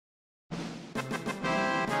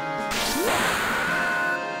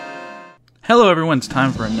Hello everyone, it's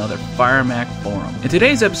time for another Firemac forum. In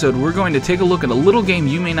today's episode, we're going to take a look at a little game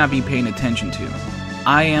you may not be paying attention to.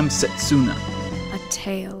 Am Setsuna. A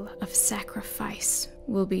tale of sacrifice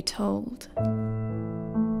will be told.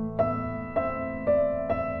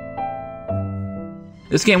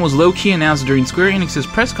 This game was low-key announced during Square Enix's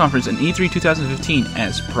press conference in E3 2015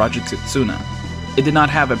 as Project Setsuna. It did not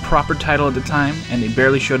have a proper title at the time, and they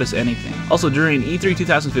barely showed us anything. Also, during E3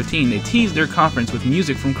 2015, they teased their conference with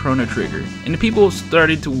music from Chrono Trigger, and the people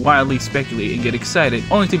started to wildly speculate and get excited,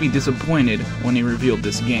 only to be disappointed when they revealed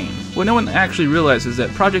this game. What no one actually realizes is that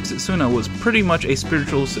Project Setsuna was pretty much a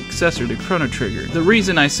spiritual successor to Chrono Trigger. The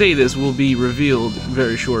reason I say this will be revealed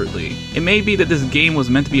very shortly. It may be that this game was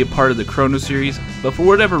meant to be a part of the Chrono series, but for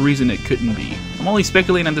whatever reason it couldn't be. I'm only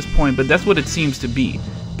speculating at this point, but that's what it seems to be.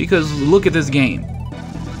 Because look at this game.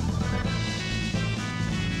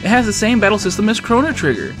 It has the same battle system as Chrono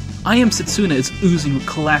Trigger. Am Setsuna is oozing with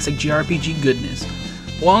classic JRPG goodness.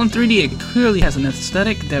 While in 3D, it clearly has an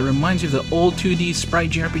aesthetic that reminds you of the old 2D sprite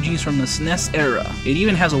JRPGs from the SNES era. It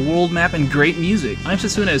even has a world map and great music. Am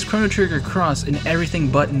Setsuna is Chrono Trigger crossed in everything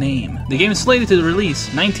but name. The game is slated to release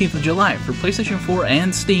 19th of July for PlayStation 4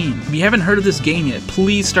 and Steam. If you haven't heard of this game yet,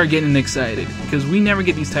 please start getting excited, because we never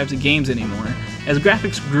get these types of games anymore. As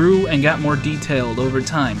graphics grew and got more detailed over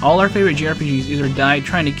time, all our favorite JRPGs either died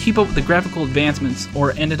trying to keep up with the graphical advancements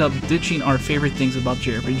or ended up ditching our favorite things about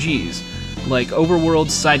JRPGs, like overworld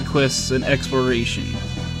side quests and exploration.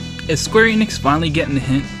 Is Square Enix finally getting the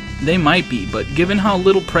hint? They might be, but given how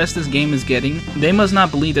little press this game is getting, they must not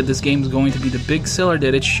believe that this game is going to be the big seller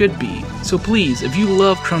that it should be. So please, if you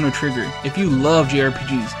love Chrono Trigger, if you love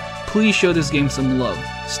JRPGs, please show this game some love.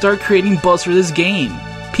 Start creating buzz for this game.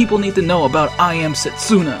 People need to know about Am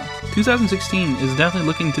Setsuna. 2016 is definitely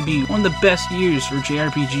looking to be one of the best years for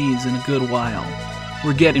JRPGs in a good while.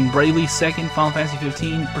 We're getting Bravely's 2nd, Final Fantasy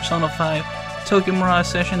 15, Persona 5, Tokyo Mirage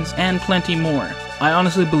Sessions, and plenty more. I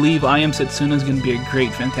honestly believe Am Setsuna is going to be a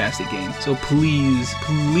great, fantastic game. So please,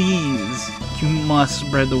 you must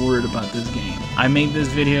spread the word about this game. I made this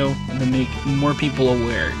video to make more people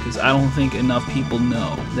aware, because I don't think enough people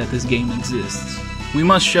know that this game exists. We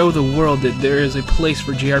must show the world that there is a place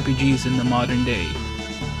for JRPGs in the modern day.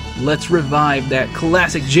 Let's revive that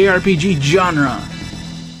classic JRPG genre!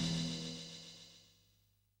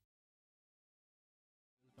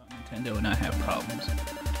 Nintendo and I have problems.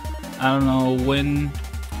 I don't know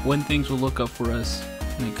when things will look up for us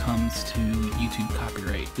when it comes to YouTube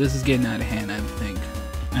copyright. This is getting out of hand, I think.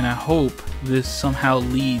 And I hope this somehow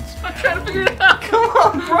leads... I'm trying to figure it out! Come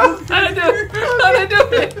on, bro! How'd I do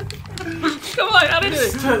it? Come on, how'd I do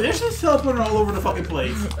it? There's just teleporting all over the fucking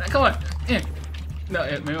place. Come on. Yeah. No,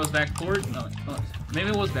 maybe it was back forward? No, maybe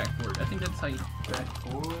it was back forward. I think that's how you... Back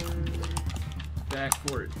forward. Back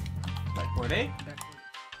forward. Back forward, eh? Back forward.